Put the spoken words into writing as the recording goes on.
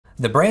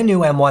The brand new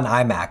M1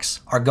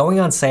 iMacs are going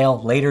on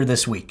sale later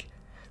this week.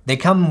 They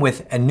come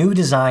with a new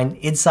design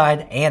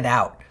inside and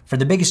out for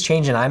the biggest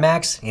change in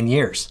iMacs in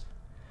years.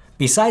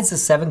 Besides the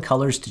 7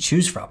 colors to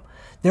choose from,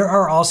 there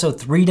are also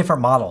 3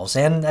 different models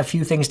and a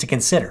few things to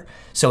consider.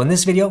 So in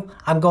this video,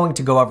 I'm going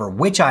to go over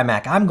which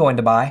iMac I'm going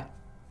to buy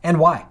and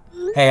why.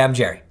 Hey, I'm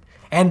Jerry.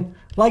 And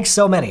like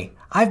so many,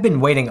 I've been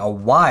waiting a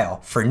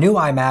while for new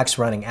iMacs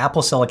running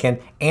Apple Silicon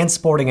and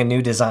sporting a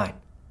new design.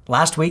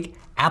 Last week,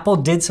 Apple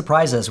did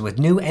surprise us with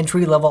new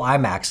entry-level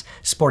iMacs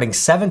sporting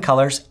 7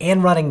 colors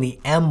and running the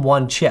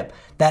M1 chip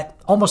that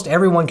almost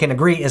everyone can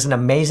agree is an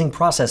amazing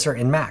processor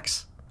in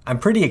Macs. I'm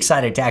pretty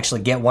excited to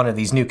actually get one of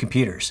these new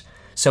computers.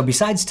 So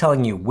besides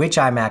telling you which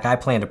iMac I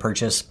plan to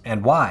purchase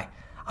and why,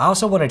 I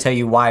also want to tell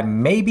you why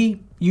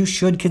maybe you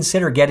should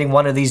consider getting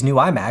one of these new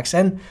iMacs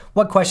and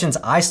what questions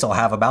I still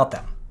have about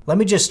them. Let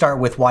me just start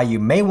with why you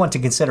may want to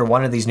consider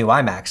one of these new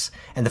iMacs,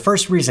 and the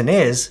first reason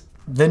is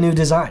the new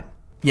design.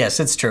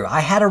 Yes, it's true. I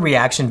had a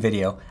reaction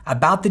video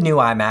about the new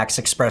iMacs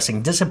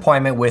expressing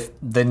disappointment with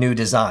the new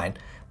design,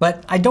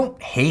 but I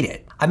don't hate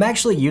it. I'm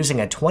actually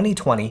using a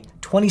 2020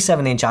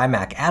 27-inch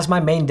iMac as my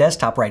main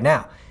desktop right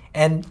now,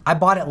 and I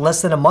bought it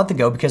less than a month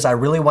ago because I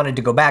really wanted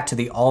to go back to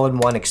the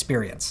all-in-one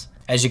experience.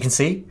 As you can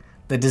see,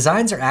 the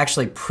designs are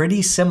actually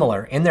pretty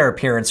similar in their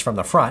appearance from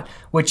the front,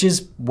 which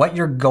is what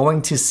you're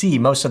going to see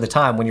most of the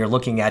time when you're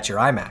looking at your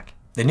iMac.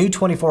 The new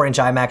 24-inch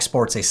iMac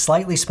sports a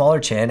slightly smaller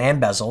chin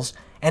and bezels,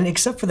 and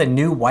except for the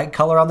new white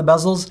color on the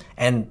bezels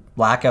and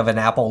lack of an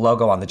Apple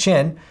logo on the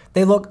chin,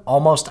 they look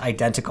almost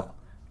identical.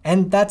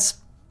 And that's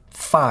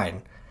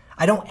fine.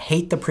 I don't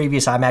hate the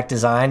previous iMac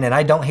design and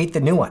I don't hate the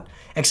new one,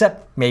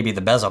 except maybe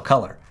the bezel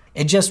color.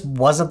 It just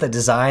wasn't the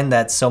design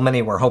that so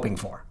many were hoping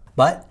for.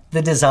 But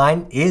the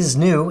design is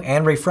new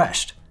and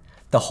refreshed.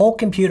 The whole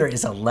computer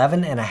is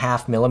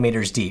 11.5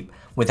 millimeters deep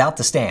without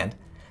the stand,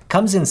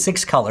 comes in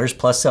 6 colors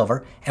plus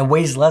silver, and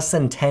weighs less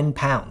than 10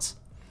 pounds.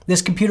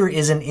 This computer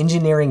is an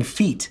engineering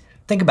feat.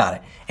 Think about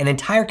it, an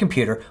entire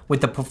computer with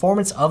the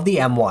performance of the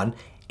M1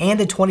 and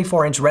a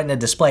 24-inch Retina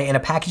display in a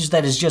package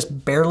that is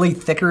just barely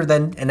thicker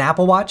than an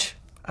Apple Watch?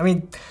 I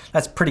mean,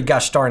 that's pretty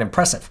gosh darn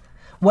impressive.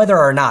 Whether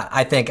or not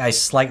I think a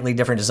slightly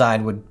different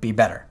design would be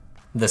better.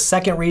 The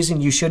second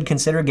reason you should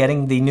consider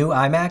getting the new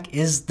iMac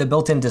is the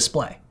built-in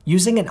display.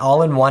 Using an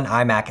all-in-one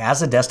iMac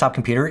as a desktop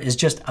computer is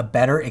just a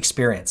better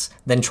experience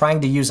than trying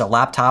to use a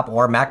laptop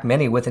or Mac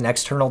Mini with an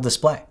external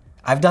display.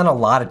 I've done a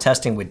lot of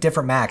testing with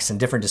different Macs and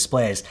different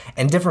displays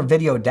and different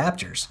video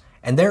adapters,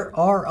 and there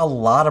are a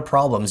lot of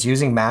problems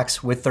using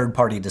Macs with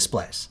third-party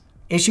displays.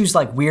 Issues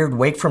like weird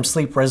wake from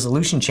sleep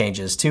resolution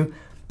changes to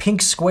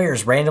pink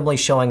squares randomly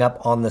showing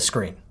up on the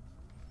screen.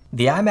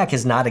 The iMac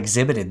has not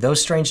exhibited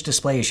those strange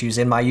display issues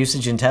in my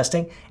usage and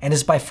testing and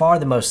is by far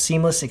the most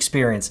seamless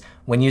experience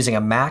when using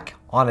a Mac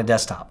on a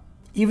desktop.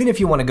 Even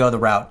if you want to go the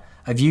route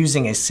of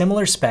using a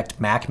similar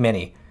spec Mac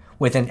Mini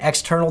with an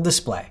external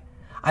display,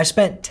 I've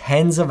spent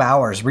tens of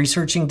hours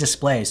researching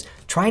displays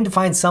trying to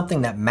find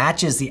something that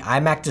matches the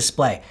iMac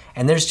display,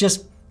 and there's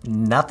just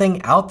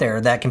nothing out there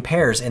that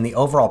compares in the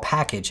overall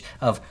package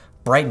of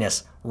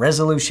brightness,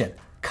 resolution,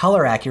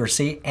 color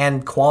accuracy,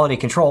 and quality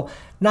control,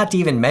 not to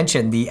even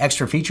mention the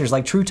extra features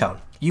like True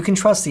Tone. You can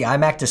trust the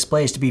iMac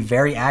displays to be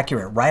very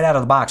accurate right out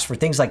of the box for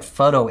things like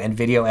photo and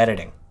video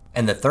editing.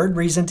 And the third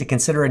reason to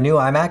consider a new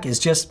iMac is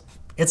just,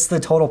 it's the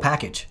total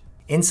package.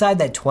 Inside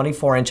that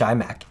 24-inch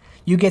iMac,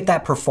 you get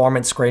that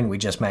performance screen we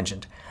just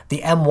mentioned, the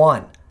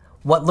M1,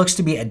 what looks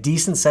to be a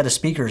decent set of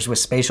speakers with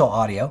spatial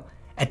audio,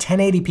 a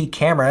 1080p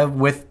camera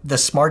with the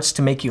smarts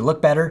to make you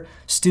look better,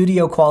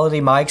 studio quality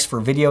mics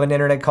for video and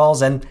internet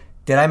calls, and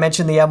did I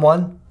mention the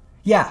M1?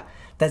 Yeah,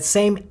 that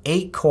same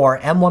 8-core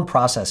M1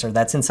 processor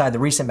that's inside the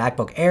recent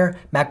MacBook Air,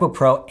 MacBook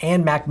Pro,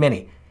 and Mac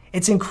Mini.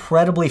 It's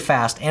incredibly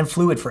fast and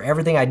fluid for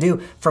everything I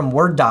do, from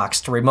Word docs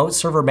to remote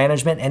server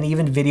management and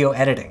even video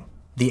editing.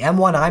 The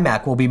M1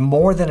 iMac will be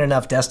more than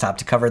enough desktop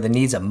to cover the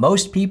needs of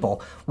most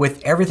people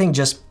with everything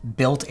just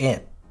built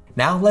in.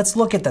 Now let's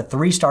look at the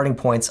 3 starting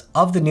points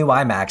of the new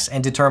iMacs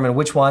and determine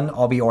which one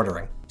I'll be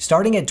ordering.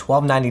 Starting at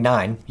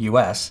 $1299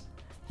 US,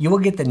 you will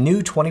get the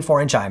new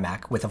 24-inch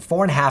iMac with a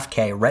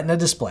 4.5K Retina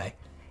display,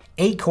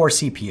 8-core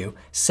CPU,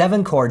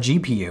 7-core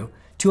GPU,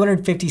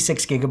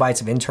 256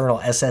 gigabytes of internal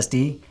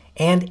SSD,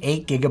 and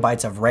 8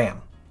 gigabytes of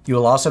RAM. You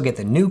will also get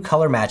the new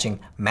color matching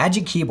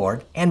Magic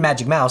Keyboard and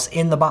Magic Mouse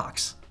in the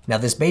box. Now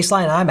this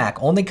baseline iMac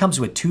only comes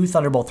with 2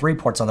 Thunderbolt 3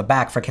 ports on the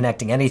back for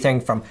connecting anything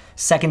from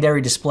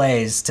secondary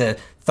displays to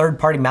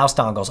third-party mouse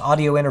dongles,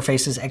 audio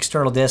interfaces,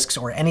 external discs,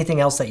 or anything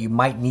else that you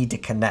might need to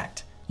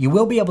connect. You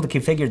will be able to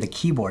configure the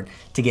keyboard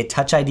to get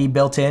Touch ID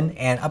built in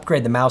and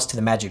upgrade the mouse to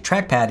the Magic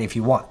Trackpad if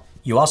you want.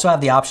 You also have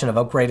the option of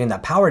upgrading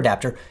that power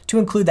adapter to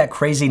include that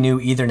crazy new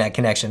Ethernet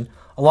connection,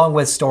 along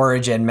with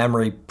storage and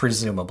memory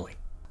presumably.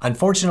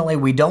 Unfortunately,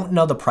 we don't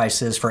know the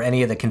prices for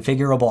any of the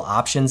configurable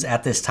options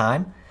at this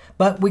time,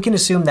 but we can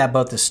assume that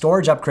both the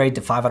storage upgrade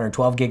to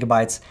 512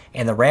 gigabytes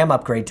and the RAM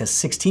upgrade to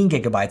 16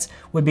 gigabytes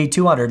would be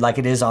 $200 like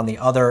it is on the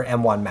other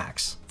M1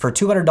 Macs. For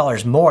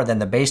 $200 more than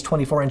the base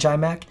 24-inch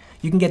iMac,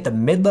 you can get the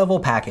mid-level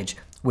package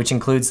which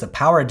includes the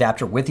power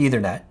adapter with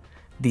Ethernet,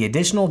 the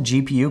additional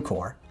GPU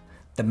core,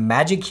 the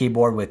Magic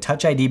Keyboard with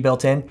Touch ID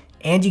built in,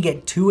 and you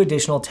get 2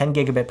 additional 10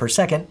 gigabit per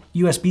second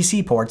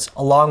USB-C ports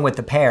along with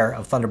the pair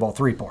of Thunderbolt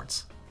 3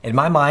 ports. In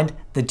my mind,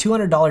 the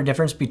 $200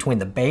 difference between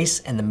the base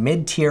and the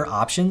mid-tier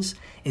options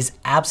is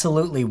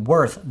absolutely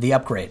worth the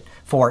upgrade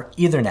for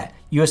Ethernet,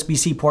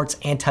 USB-C ports,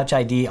 and Touch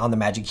ID on the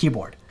Magic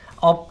Keyboard.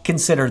 I'll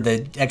consider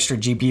the extra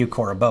GPU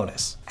core a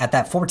bonus. At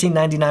that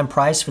 $1499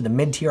 price for the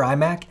mid-tier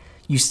iMac,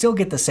 you still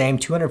get the same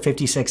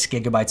 256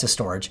 gigabytes of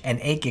storage and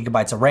 8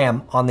 gigabytes of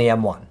RAM on the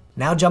M1.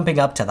 Now jumping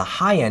up to the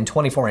high-end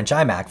 24-inch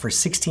iMac for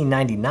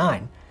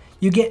 $1699,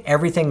 you get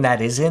everything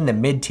that is in the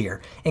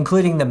mid-tier,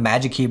 including the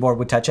Magic Keyboard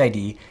with Touch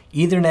ID,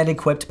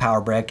 Ethernet-equipped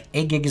power brick,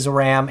 8 gigs of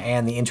RAM,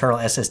 and the internal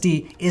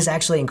SSD is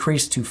actually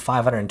increased to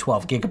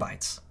 512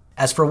 gigabytes.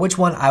 As for which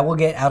one I will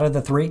get out of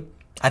the 3,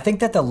 I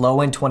think that the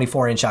low-end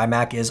 24-inch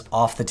iMac is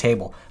off the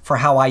table for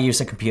how I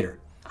use a computer.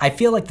 I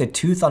feel like the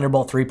 2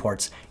 Thunderbolt 3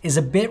 ports is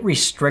a bit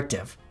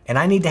restrictive, and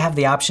I need to have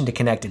the option to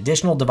connect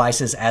additional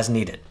devices as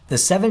needed. The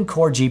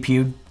 7-core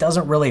GPU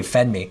doesn't really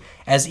offend me,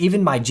 as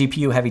even my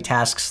GPU-heavy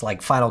tasks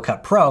like Final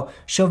Cut Pro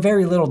show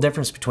very little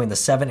difference between the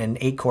 7 and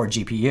 8-core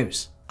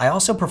GPUs. I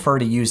also prefer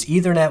to use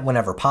Ethernet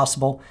whenever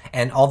possible,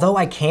 and although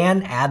I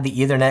can add the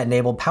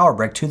Ethernet-enabled power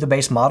brick to the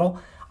base model,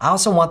 I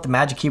also want the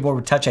Magic Keyboard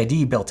with Touch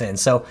ID built in,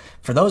 so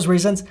for those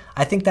reasons,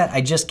 I think that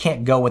I just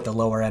can't go with the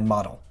lower-end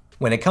model.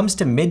 When it comes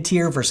to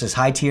mid-tier versus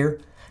high-tier,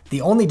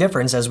 the only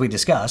difference, as we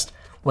discussed,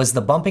 was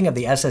the bumping of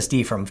the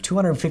SSD from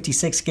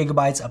 256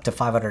 gigabytes up to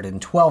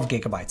 512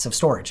 gigabytes of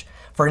storage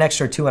for an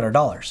extra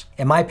 $200.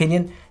 In my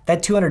opinion,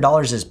 that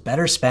 $200 is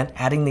better spent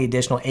adding the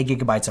additional 8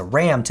 gigabytes of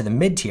RAM to the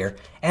mid-tier,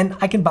 and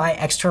I can buy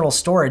external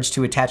storage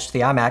to attach to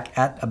the iMac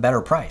at a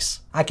better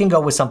price. I can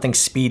go with something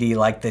speedy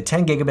like the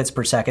 10 gigabits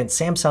per second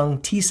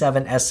Samsung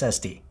T7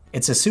 SSD.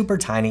 It's a super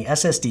tiny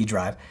SSD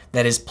drive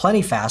that is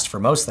plenty fast for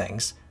most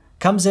things,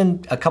 comes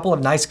in a couple of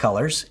nice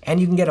colors, and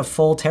you can get a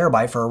full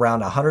terabyte for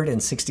around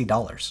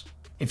 $160.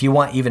 If you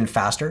want even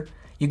faster,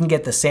 you can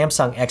get the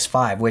Samsung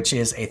X5, which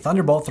is a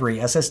Thunderbolt 3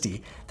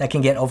 SSD that can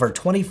get over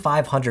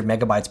 2,500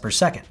 megabytes per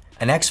second.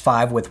 An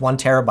X5 with 1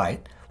 terabyte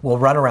will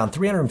run around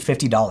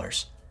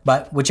 $350.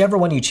 But whichever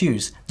one you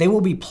choose, they will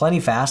be plenty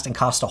fast and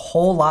cost a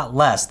whole lot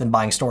less than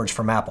buying storage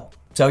from Apple.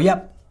 So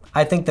yep,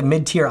 I think the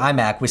mid-tier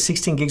iMac with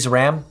 16 gigs of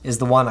RAM is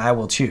the one I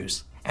will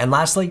choose. And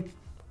lastly,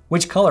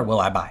 which color will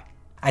I buy?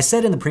 I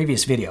said in the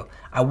previous video,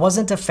 I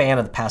wasn't a fan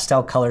of the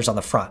pastel colors on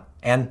the front,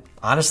 and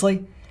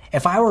honestly,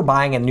 if I were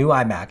buying a new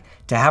iMac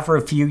to have for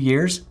a few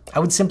years, I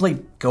would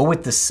simply go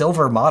with the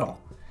silver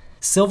model.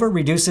 Silver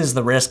reduces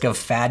the risk of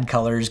fad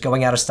colors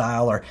going out of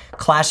style or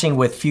clashing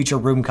with future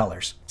room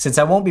colors. Since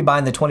I won't be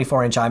buying the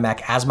 24-inch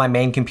iMac as my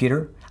main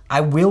computer, I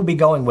will be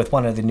going with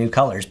one of the new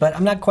colors, but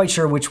I'm not quite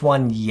sure which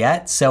one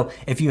yet, so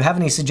if you have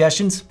any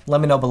suggestions,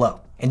 let me know below.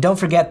 And don't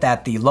forget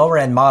that the lower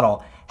end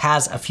model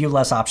has a few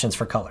less options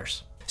for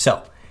colors.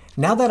 So,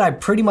 now that I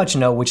pretty much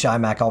know which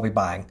iMac I'll be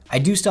buying, I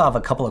do still have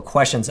a couple of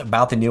questions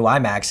about the new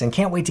iMacs and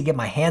can't wait to get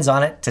my hands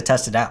on it to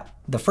test it out.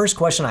 The first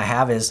question I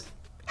have is,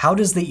 how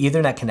does the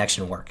Ethernet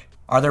connection work?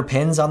 Are there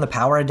pins on the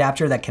power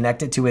adapter that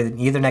connect it to an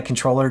Ethernet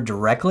controller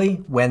directly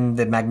when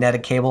the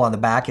magnetic cable on the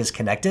back is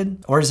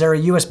connected? Or is there a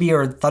USB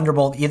or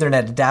Thunderbolt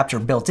Ethernet adapter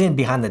built in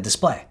behind the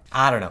display?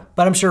 I don't know,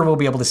 but I'm sure we'll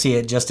be able to see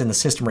it just in the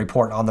system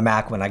report on the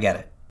Mac when I get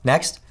it.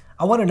 Next,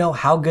 I want to know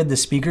how good the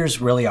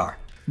speakers really are.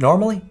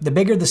 Normally, the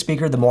bigger the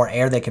speaker, the more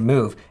air they can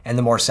move and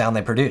the more sound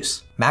they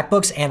produce.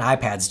 MacBooks and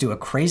iPads do a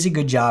crazy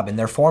good job in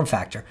their form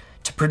factor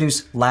to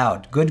produce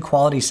loud, good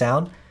quality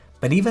sound,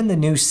 but even the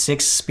new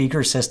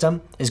 6-speaker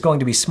system is going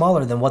to be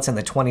smaller than what's in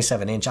the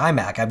 27-inch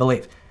iMac, I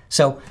believe.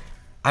 So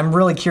I'm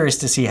really curious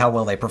to see how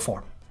well they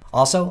perform.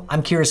 Also,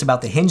 I'm curious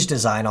about the hinge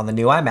design on the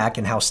new iMac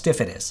and how stiff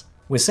it is.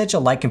 With such a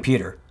light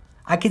computer,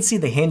 I could see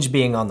the hinge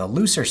being on the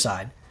looser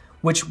side,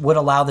 which would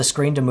allow the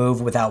screen to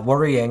move without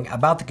worrying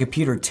about the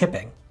computer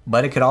tipping.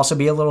 But it could also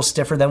be a little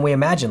stiffer than we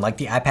imagined, like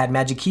the iPad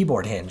Magic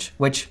Keyboard hinge,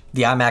 which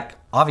the iMac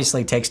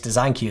obviously takes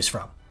design cues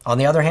from. On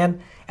the other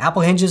hand,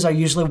 Apple hinges are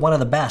usually one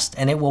of the best,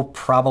 and it will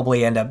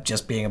probably end up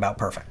just being about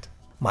perfect.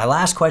 My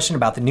last question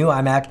about the new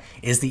iMac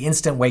is the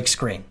instant wake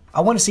screen.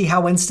 I want to see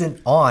how instant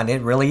on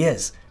it really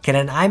is. Can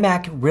an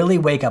iMac really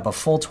wake up a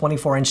full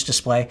 24-inch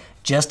display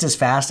just as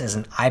fast as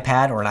an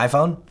iPad or an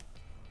iPhone?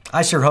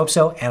 I sure hope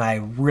so, and I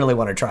really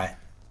want to try it.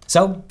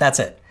 So that's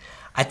it.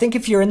 I think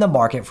if you're in the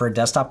market for a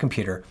desktop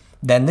computer,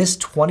 then this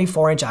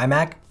 24-inch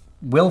iMac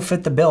will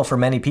fit the bill for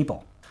many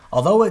people.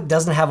 Although it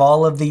doesn't have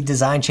all of the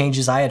design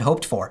changes I had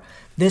hoped for,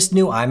 this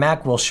new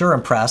iMac will sure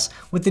impress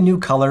with the new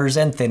colors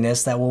and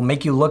thinness that will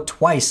make you look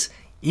twice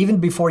even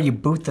before you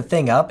boot the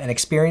thing up and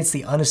experience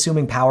the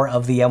unassuming power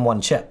of the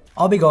M1 chip.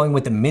 I'll be going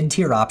with the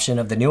mid-tier option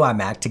of the new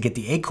iMac to get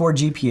the 8-core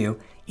GPU,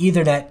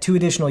 Ethernet, 2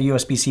 additional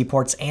USB-C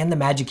ports, and the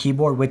Magic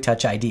Keyboard with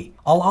Touch ID.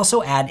 I'll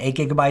also add 8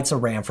 gigabytes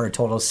of RAM for a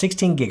total of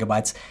 16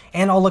 gigabytes,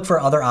 and I'll look for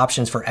other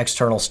options for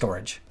external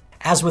storage.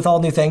 As with all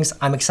new things,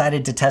 I'm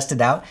excited to test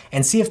it out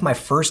and see if my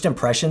first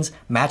impressions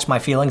match my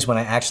feelings when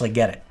I actually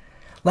get it.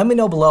 Let me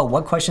know below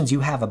what questions you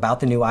have about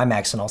the new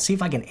iMacs, and I'll see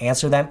if I can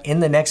answer them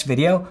in the next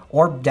video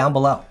or down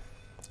below.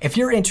 If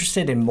you're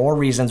interested in more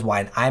reasons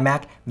why an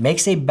iMac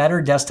makes a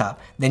better desktop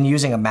than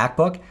using a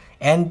MacBook,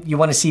 and you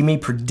want to see me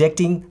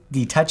predicting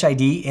the Touch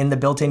ID in the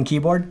built-in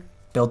keyboard,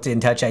 built-in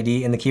Touch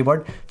ID in the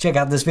keyboard, check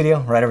out this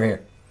video right over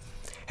here.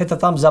 Hit the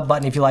thumbs up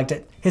button if you liked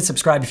it, hit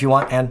subscribe if you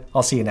want, and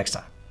I'll see you next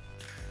time.